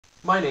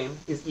My name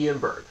is Ian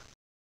Berg.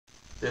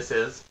 This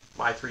is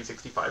my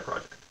 365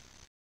 project.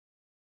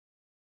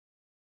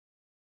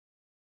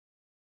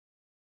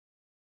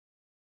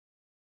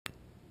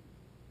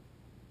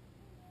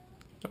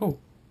 Oh,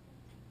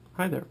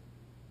 hi there.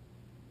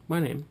 My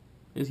name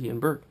is Ian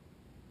Berg.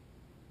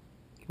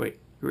 Wait,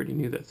 you already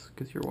knew this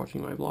because you're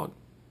watching my vlog.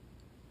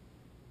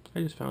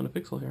 I just found a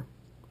pixel here.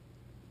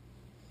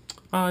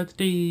 It's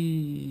day...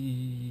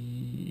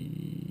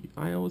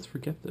 I always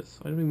forget this.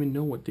 I don't even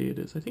know what day it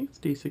is. I think it's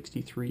day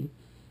 63.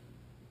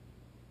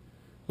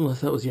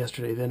 Unless that was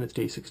yesterday, then it's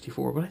day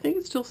 64. But I think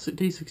it's still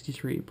day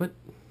 63. But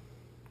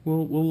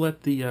we'll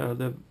let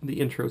the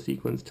intro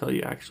sequence tell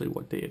you actually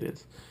what day it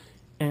is.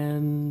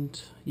 And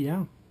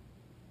yeah,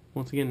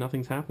 once again,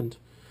 nothing's happened.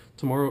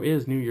 Tomorrow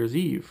is New Year's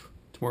Eve.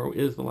 Tomorrow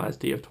is the last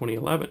day of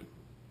 2011.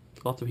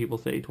 Lots of people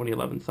say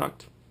 2011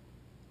 sucked.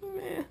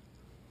 Meh.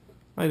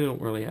 I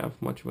don't really have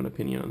much of an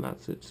opinion on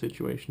that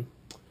situation.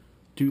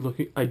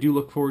 I do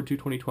look forward to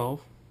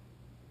 2012.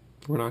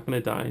 We're not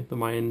going to die. The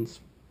Mayans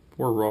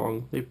were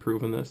wrong. They've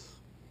proven this.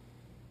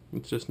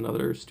 It's just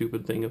another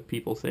stupid thing of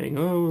people saying,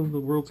 oh, the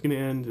world's going to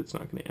end. It's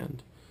not going to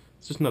end.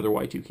 It's just another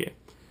Y2K.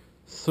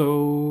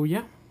 So,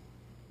 yeah.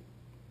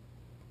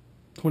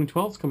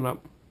 2012 is coming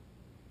up.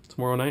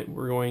 Tomorrow night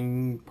we're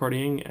going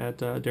partying at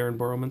Darren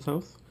Borrowman's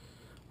house.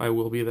 I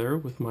will be there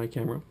with my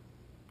camera.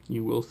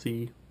 You will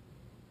see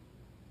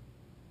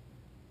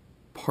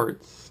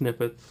parts,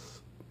 snippets,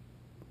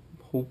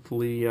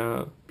 hopefully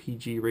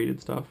PG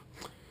rated stuff.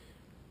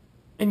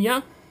 And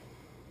yeah,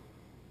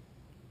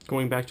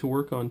 going back to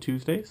work on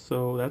Tuesday,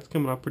 so that's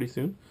coming up pretty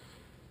soon.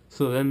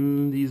 So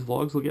then these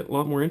vlogs will get a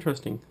lot more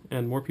interesting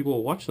and more people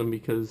will watch them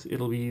because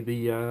it'll be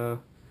the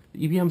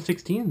EBM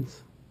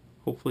 16s.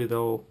 Hopefully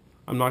they'll...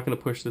 I'm not going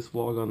to push this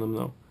vlog on them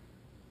though.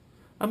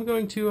 I'm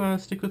going to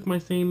stick with my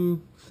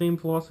same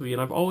philosophy,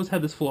 and I've always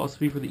had this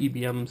philosophy for the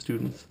EBM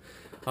students.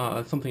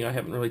 Something I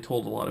haven't really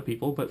told a lot of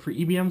people, but for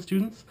EBM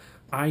students,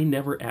 I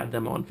never add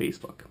them on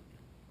Facebook.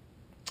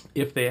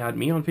 If they add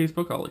me on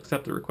Facebook, I'll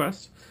accept the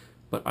request,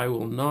 but I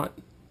will not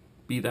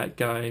be that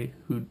guy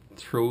who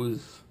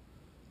throws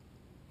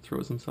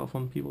himself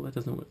on people.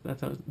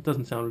 That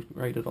doesn't sound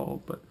right at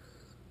all. But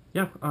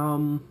yeah,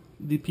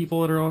 the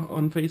people that are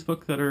on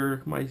Facebook that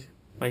are my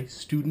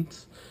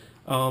students,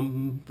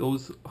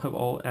 those have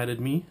all added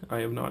me. I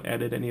have not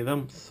added any of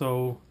them.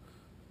 So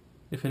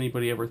if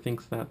anybody ever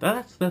thinks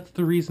that's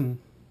the reason.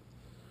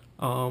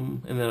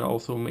 And then it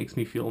also makes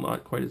me feel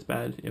not quite as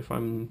bad if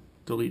I'm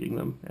deleting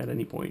them at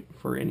any point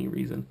for any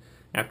reason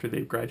after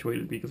they've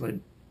graduated, because I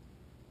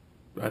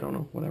don't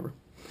know, whatever.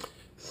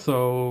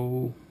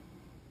 So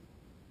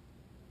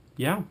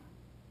yeah,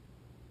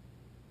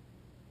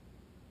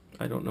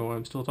 I don't know why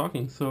I'm still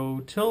talking.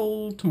 So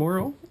till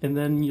tomorrow, and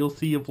then you'll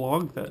see a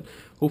vlog that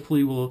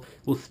hopefully will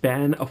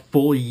span a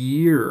full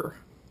year.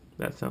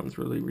 That sounds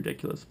really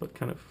ridiculous, but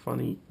kind of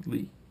funnily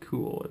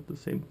cool at the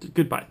same...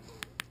 Goodbye.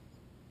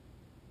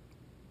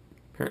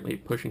 Apparently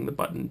pushing the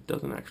button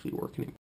doesn't actually work anymore.